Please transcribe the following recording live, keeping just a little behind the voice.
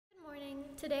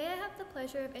Today I have the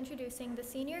pleasure of introducing the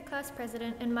senior class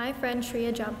president and my friend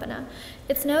Sriya Jampana.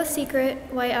 It's no secret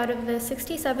why out of the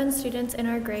 67 students in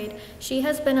our grade, she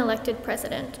has been elected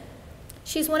president.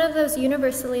 She's one of those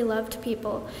universally loved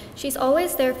people. She's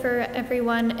always there for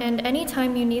everyone, and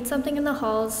anytime you need something in the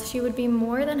halls, she would be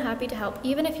more than happy to help,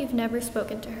 even if you've never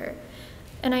spoken to her.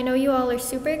 And I know you all are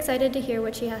super excited to hear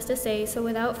what she has to say, so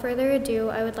without further ado,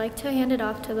 I would like to hand it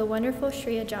off to the wonderful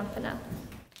Sriya Jampana.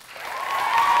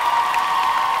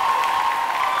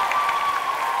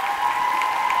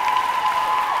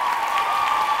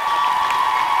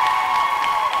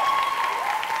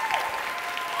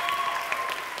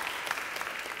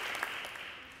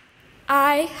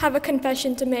 I have a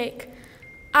confession to make.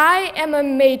 I am a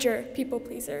major people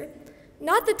pleaser.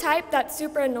 Not the type that's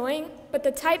super annoying, but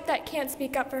the type that can't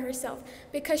speak up for herself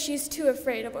because she's too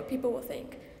afraid of what people will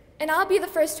think. And I'll be the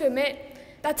first to admit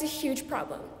that's a huge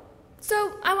problem.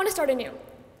 So I want to start anew,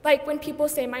 like when people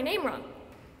say my name wrong.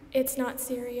 It's not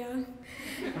Sriya.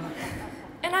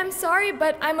 And I'm sorry,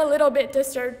 but I'm a little bit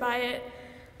disturbed by it.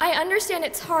 I understand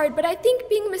it's hard, but I think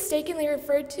being mistakenly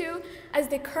referred to as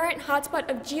the current hotspot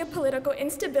of geopolitical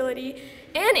instability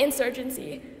and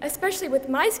insurgency, especially with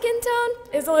my skin tone,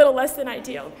 is a little less than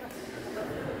ideal.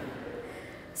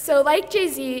 So like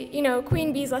Jay-Z,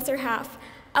 Queen Bee's lesser half,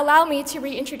 allow me to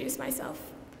reintroduce myself.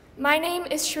 My name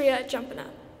is Sriya Jampana.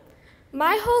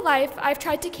 My whole life, I've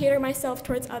tried to cater myself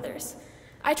towards others.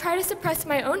 I try to suppress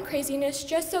my own craziness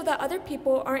just so that other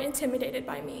people aren't intimidated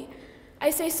by me. I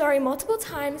say sorry multiple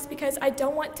times because I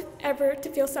don't want ever to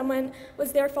feel someone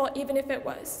was their fault even if it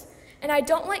was. And I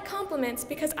don't like compliments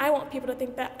because I want people to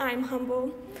think that I'm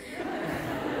humble.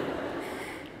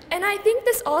 And I think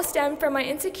this all stemmed from my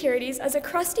insecurities as a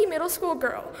crusty middle school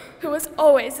girl who was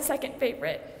always the second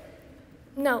favorite.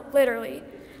 No, literally.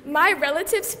 My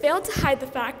relatives failed to hide the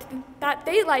fact that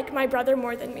they like my brother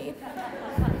more than me.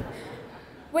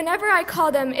 Whenever I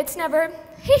call them, it's never,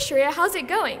 "Hey Sriya, how's it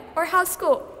going?" or "How's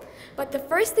school?" But the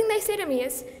first thing they say to me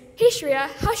is, "Hey Sriya,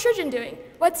 how's Sriyan doing?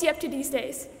 What's he up to these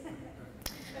days?"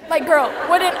 Like, girl,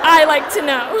 wouldn't I like to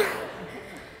know?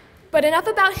 But enough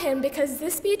about him, because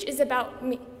this speech is about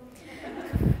me.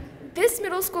 This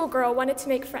middle school girl wanted to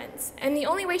make friends, and the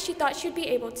only way she thought she'd be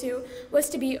able to was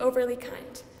to be overly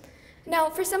kind. Now,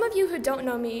 for some of you who don't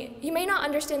know me, you may not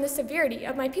understand the severity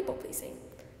of my people-pleasing.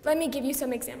 Let me give you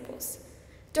some examples.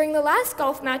 During the last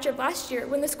golf match of last year,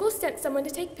 when the school sent someone to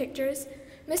take pictures,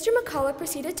 Mr. McCullough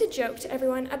proceeded to joke to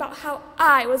everyone about how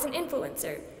I was an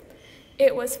influencer.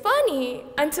 It was funny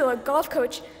until a golf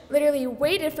coach literally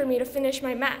waited for me to finish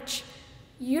my match.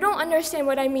 You don't understand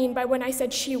what I mean by when I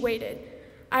said she waited.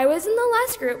 I was in the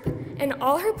last group, and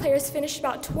all her players finished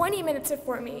about 20 minutes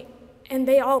before me, and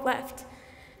they all left.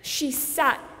 She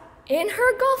sat in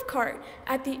her golf cart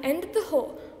at the end of the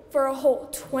hole for a whole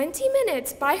 20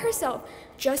 minutes by herself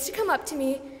just to come up to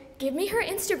me, give me her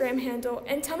Instagram handle,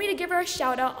 and tell me to give her a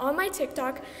shout out on my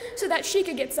TikTok so that she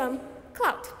could get some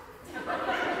clout.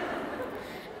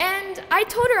 And I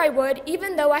told her I would,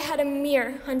 even though I had a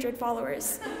mere 100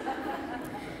 followers.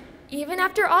 Even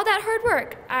after all that hard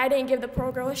work, I didn't give the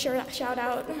poor girl a shout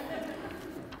out.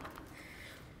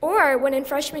 Or when in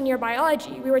freshman year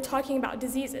biology, we were talking about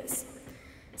diseases.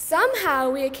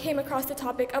 Somehow we came across the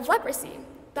topic of leprosy,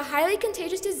 the highly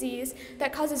contagious disease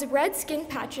that causes red skin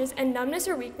patches and numbness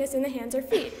or weakness in the hands or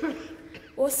feet.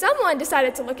 Well, someone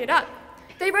decided to look it up.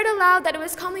 They read aloud that it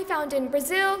was commonly found in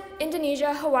Brazil,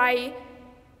 Indonesia, Hawaii,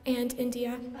 and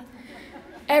India.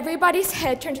 Everybody's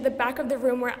head turned to the back of the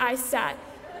room where I sat.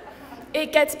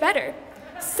 It gets better.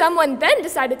 Someone then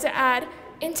decided to add,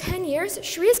 in 10 years,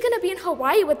 Shriya's gonna be in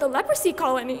Hawaii with the leprosy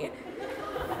colony.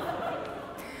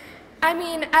 I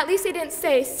mean, at least they didn't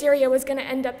say Syria was gonna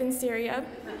end up in Syria.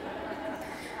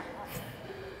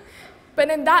 But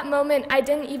in that moment, I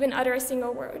didn't even utter a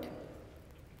single word.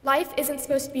 Life isn't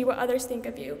supposed to be what others think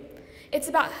of you. It's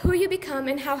about who you become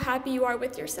and how happy you are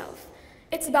with yourself.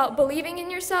 It's about believing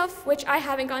in yourself, which I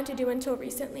haven't gotten to do until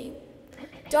recently.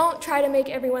 Don't try to make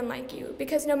everyone like you,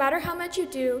 because no matter how much you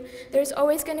do, there's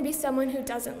always going to be someone who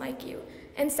doesn't like you.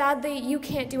 And sadly, you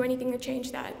can't do anything to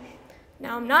change that.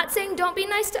 Now, I'm not saying don't be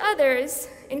nice to others.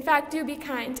 In fact, do be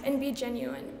kind and be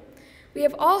genuine. We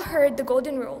have all heard the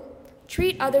golden rule: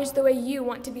 treat others the way you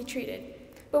want to be treated.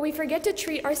 But we forget to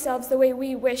treat ourselves the way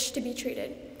we wish to be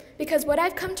treated. Because what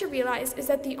I've come to realize is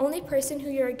that the only person who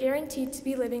you're guaranteed to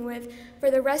be living with for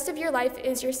the rest of your life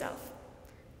is yourself.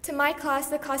 To my class,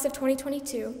 the class of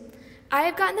 2022, I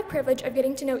have gotten the privilege of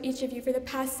getting to know each of you for the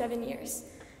past 7 years.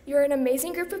 You're an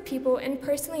amazing group of people, and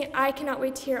personally, I cannot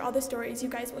wait to hear all the stories you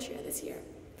guys will share this year.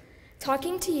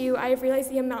 Talking to you, I have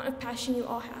realized the amount of passion you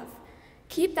all have.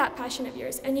 Keep that passion of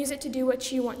yours and use it to do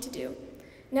what you want to do.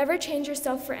 Never change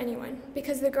yourself for anyone,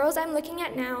 because the girls I'm looking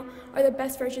at now are the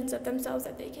best versions of themselves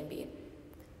that they can be.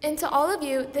 And to all of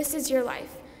you, this is your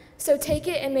life, so take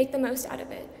it and make the most out of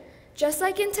it. Just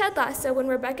like in Ted Lasso, when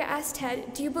Rebecca asked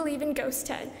Ted, "Do you believe in ghosts,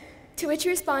 Ted?" To which he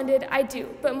responded, "I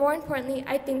do, but more importantly,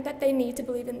 I think that they need to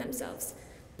believe in themselves."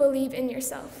 Believe in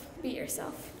yourself. Be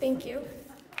yourself. Thank you.